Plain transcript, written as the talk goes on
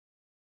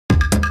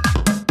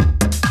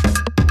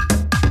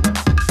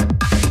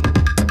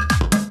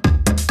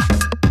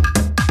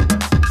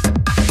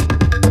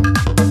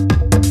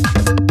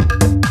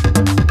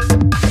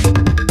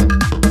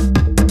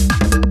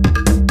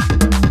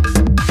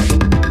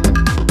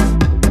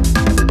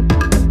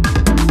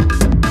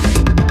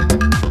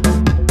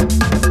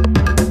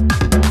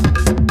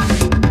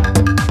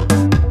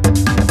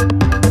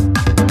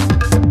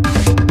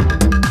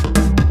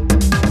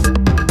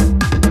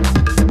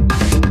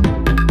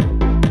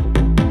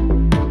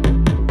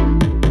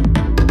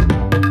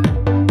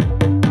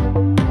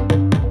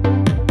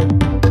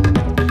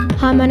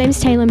my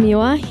name's Taylor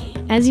Muir.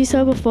 As you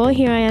saw before,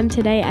 here I am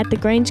today at the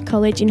Grange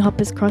College in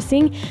Hoppers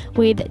Crossing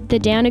with the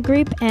Downer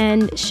Group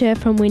and Sher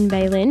from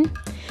WynBay Lynn.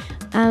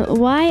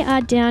 Why are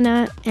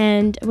Downer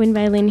and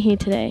WynBay Lynn here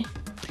today?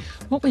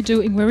 What we're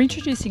doing, we're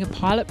introducing a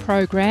pilot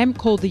program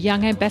called the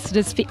Young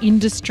Ambassadors for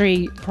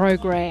Industry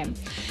program.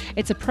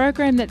 It's a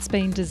program that's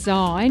been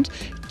designed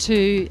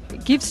to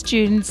give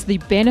students the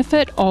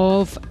benefit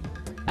of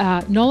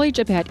knowledge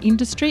about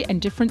industry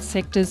and different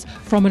sectors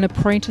from an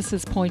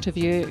apprentice's point of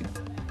view.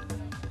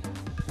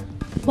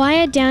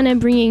 Why are Downer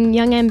bringing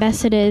young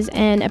ambassadors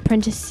and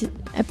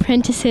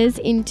apprentices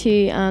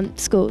into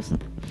schools?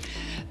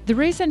 The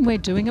reason we're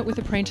doing it with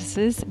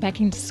apprentices back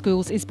into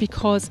schools is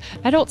because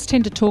adults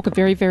tend to talk a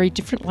very, very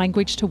different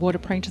language to what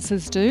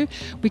apprentices do.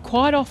 We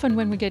quite often,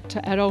 when we get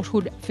to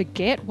adulthood,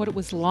 forget what it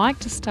was like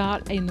to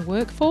start in the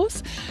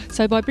workforce.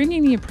 So by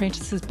bringing the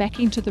apprentices back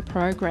into the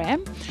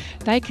program,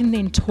 they can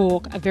then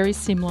talk a very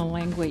similar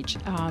language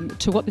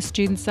to what the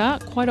students are.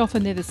 Quite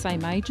often they're the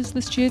same age as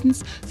the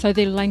students, so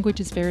their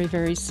language is very,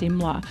 very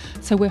similar.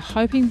 So we're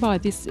hoping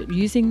by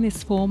using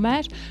this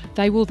format,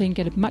 they will then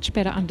get a much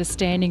better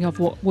understanding of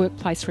what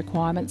workplace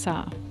requirements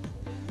are.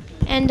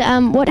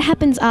 And what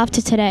happens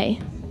after today?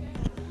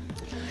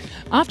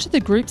 After the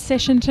group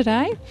session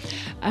today,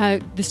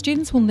 the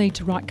students will need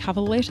to write cover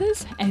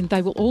letters, and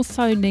they will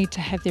also need to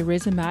have their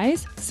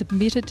resumes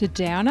submitted to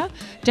Downer.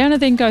 Downer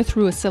then go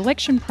through a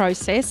selection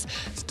process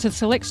to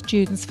select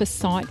students for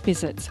site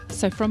visits.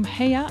 So from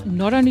here,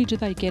 not only do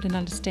they get an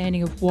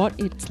understanding of what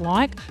it's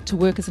like to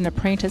work as an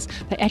apprentice,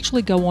 they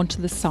actually go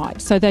onto the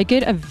site. So they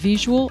get a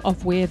visual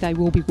of where they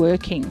will be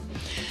working.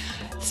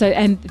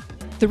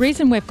 The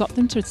reason we've got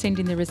them to send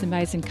in their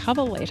resumes and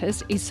cover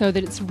letters is so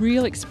that it's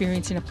real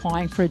experience in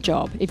applying for a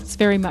job. It's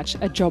very much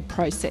a job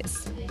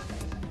process.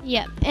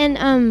 Yeah,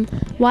 and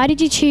why did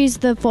you choose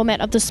the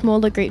format of the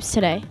smaller groups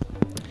today?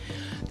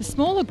 The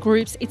smaller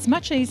groups, it's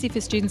much easier for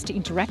students to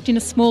interact in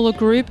a smaller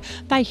group.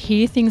 They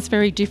hear things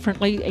very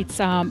differently. It's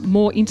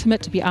more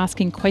intimate to be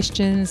asking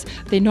questions.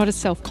 They're not as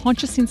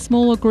self-conscious in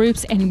smaller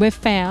groups, and we've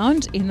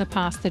found in the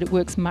past that it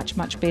works much,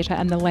 much better,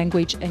 and the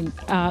language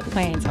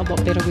lands a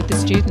lot better with the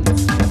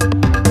students.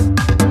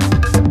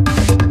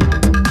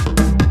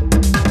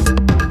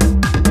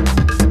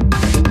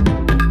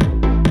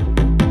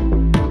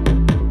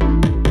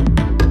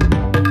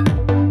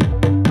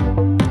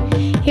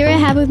 Here I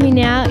have with me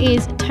now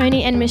is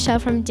Tony and Michelle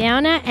from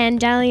Downer and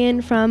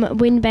Dalian from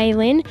WynBay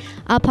Lynn.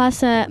 I'll pass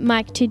the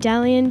mic to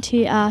Dalian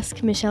to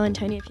ask Michelle and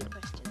Tony a few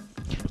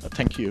questions.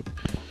 Thank you.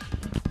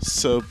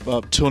 So,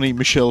 Tony,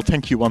 Michelle,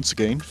 thank you once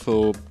again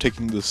for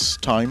taking this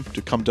time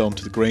to come down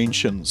to the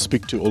Grange and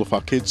speak to all of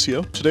our kids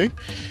here today.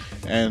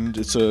 And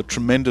it's a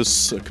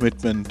tremendous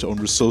commitment on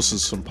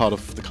resources on part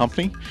of the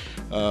company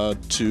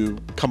to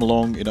come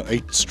along in an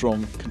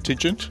 8-strong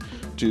contingent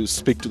to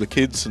speak to the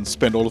kids and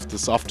spend all of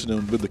this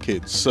afternoon with the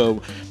kids.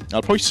 So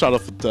I'll probably start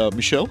off with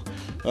Michelle.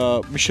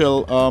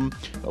 Michelle,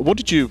 what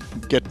did you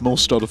get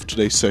most out of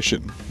today's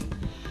session?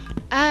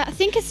 I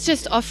think it's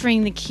just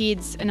offering the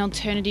kids an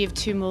alternative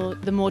to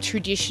the more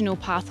traditional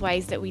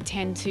pathways that we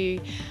tend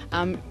to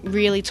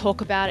really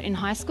talk about in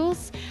high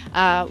schools.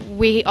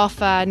 We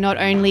offer not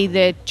only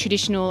the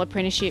traditional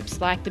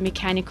apprenticeships like the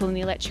mechanical and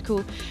the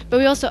electrical, but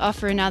we also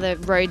offer another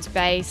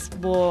roads-based,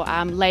 more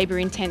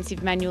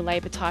labour-intensive, manual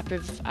labour type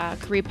of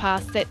career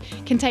paths that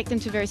can take them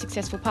to very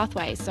successful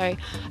pathways. So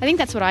I think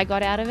that's what I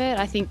got out of it.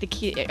 I think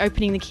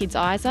opening the kids'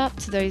 eyes up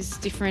to those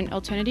different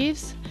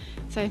alternatives.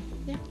 So,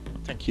 yeah.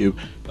 Thank you.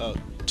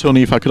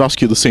 Tony, if I could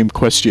ask you the same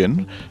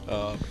question.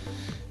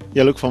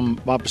 Yeah, look, from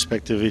my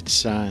perspective,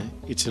 it's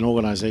an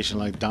organisation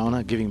like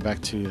Downer giving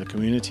back to the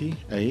community,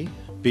 A.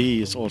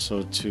 B is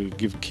also to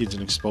give kids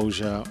an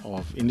exposure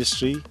of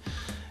industry,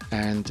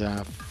 and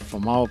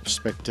from our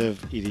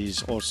perspective, it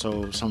is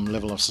also some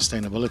level of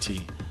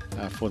sustainability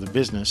for the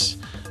business,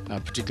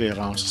 particularly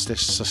around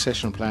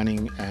succession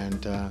planning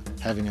and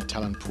having a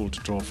talent pool to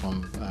draw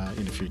from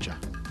in the future.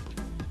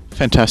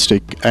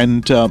 Fantastic.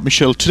 And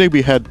Michelle, today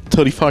we had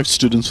 35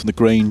 students from the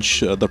Grange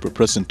that were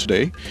present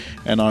today,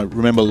 and I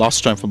remember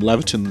last time from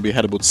Laverton we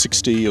had about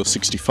 60 or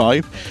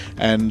 65,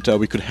 and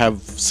we could have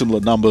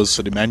similar numbers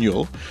at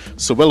Emmanuel.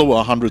 So well over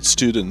 100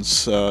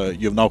 students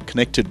you've now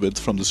connected with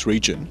from this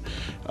region.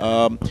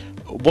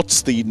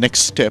 What's the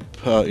next step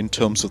in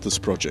terms of this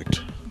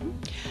project?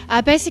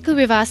 Basically,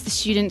 we've asked the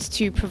students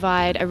to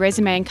provide a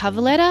resume and cover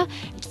letter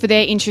for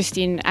their interest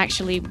in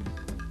actually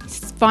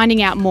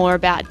finding out more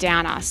about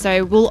Downer.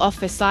 So we'll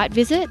offer site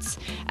visits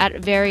at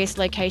various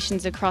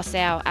locations across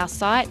our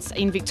sites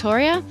in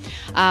Victoria,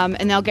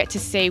 and they'll get to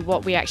see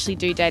what we actually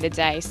do day to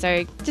day. So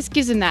it just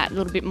gives them that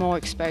little bit more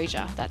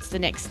exposure. That's the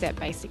next step,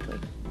 basically.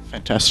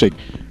 Fantastic.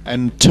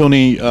 And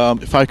Tony,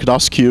 if I could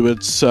ask you,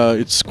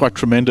 it's quite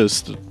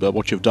tremendous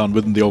what you've done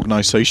within the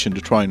organisation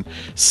to try and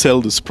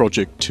sell this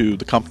project to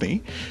the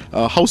company.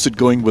 How's it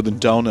going within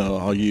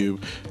Downer?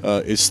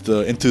 Is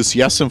the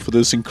enthusiasm for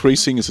this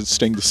increasing? Is it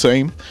staying the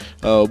same?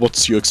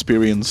 What's your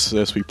experience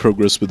as we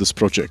progress with this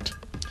project?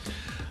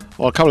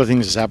 Well, a couple of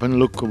things has happened.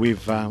 Look,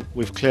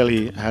 we've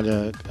clearly had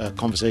a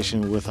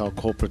conversation with our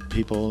corporate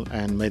people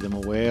and made them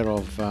aware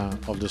of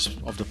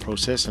the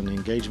process and the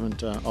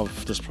engagement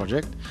of this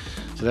project.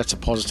 So that's a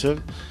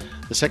positive.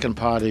 The second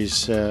part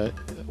is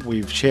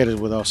we've shared it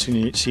with our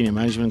senior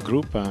management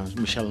group.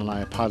 Michelle and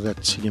I are part of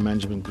that senior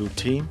management group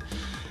team.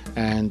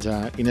 And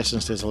in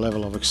essence, there's a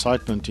level of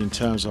excitement in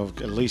terms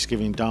of at least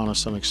giving Downer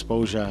some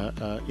exposure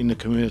in the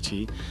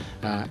community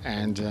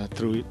and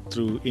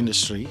through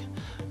industry.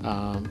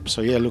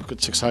 So yeah, look,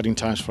 it's exciting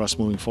times for us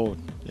moving forward.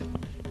 Yeah.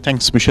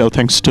 Thanks, Michelle.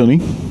 Thanks, Tony.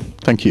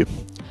 Thank you.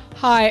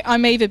 Hi,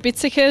 I'm Eva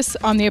Bitsikis.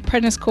 I'm the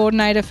Apprentice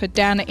Coordinator for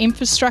Downer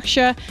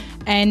Infrastructure,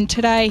 and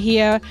today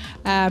here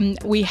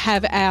we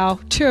have our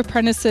two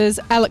apprentices,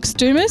 Alex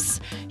Dumas,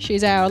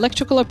 she's our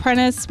electrical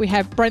apprentice, we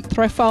have Brent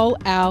Threffel,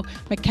 our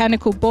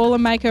mechanical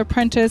boilermaker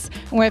apprentice,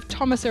 and we have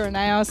Thomas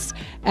Irenaeus,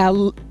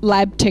 our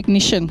lab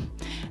technician.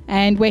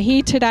 And we're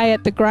here today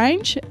at the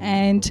Grange,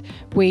 and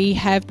we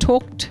have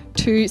talked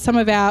to some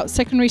of our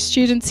secondary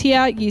students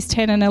here, years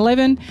 10 and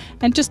 11,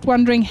 and just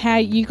wondering how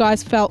you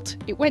guys felt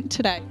it went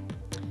today.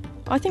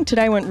 I think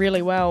today went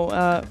really well.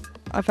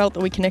 I felt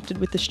that we connected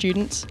with the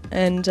students,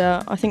 and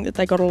I think that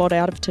they got a lot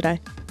out of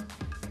today.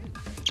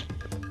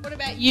 What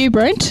about you,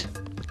 Brent?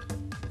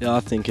 Yeah,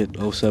 I think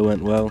it also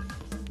went well.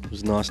 It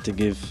was nice to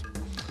give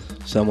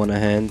someone a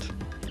hand.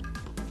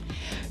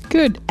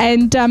 Good.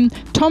 And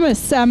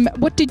Thomas,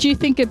 what did you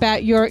think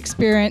about your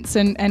experience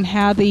and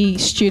how the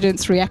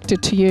students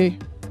reacted to you?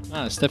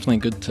 It's definitely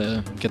good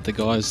to get the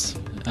guys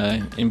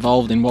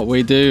involved in what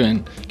we do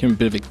and give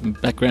them a bit of a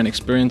background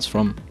experience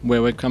from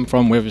where we've come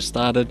from, where we've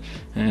started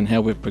and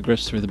how we've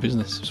progressed through the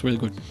business. It's really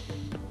good.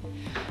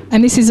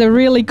 And this is a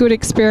really good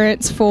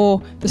experience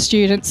for the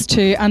students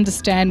to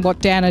understand what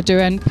Downer do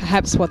and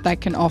perhaps what they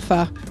can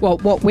offer, well,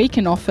 what we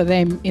can offer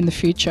them in the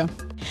future.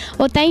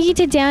 Well, thank you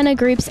to Downer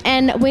Groups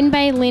and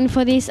WynBay Lynn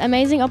for this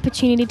amazing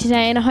opportunity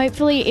today, and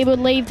hopefully it will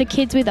leave the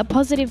kids with a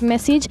positive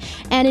message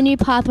and a new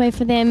pathway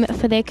for them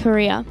for their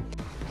career.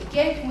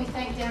 Again, can we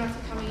thank Downer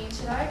for coming in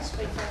today? It's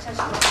been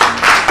fantastic.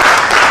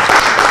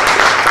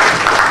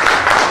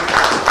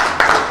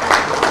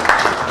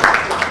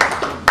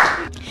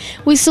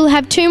 We still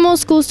have 2 more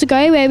schools to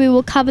go where we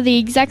will cover the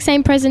exact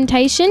same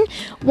presentation.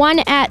 One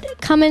at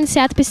Cummins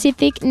South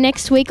Pacific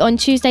next week on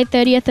Tuesday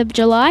 30th of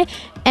July,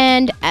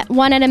 and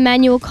one at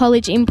Emmanuel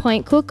College in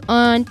Point Cook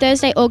on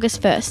Thursday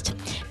August 1st.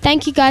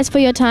 Thank you guys for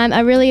your time. I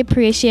really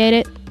appreciate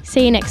it.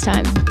 See you next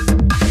time.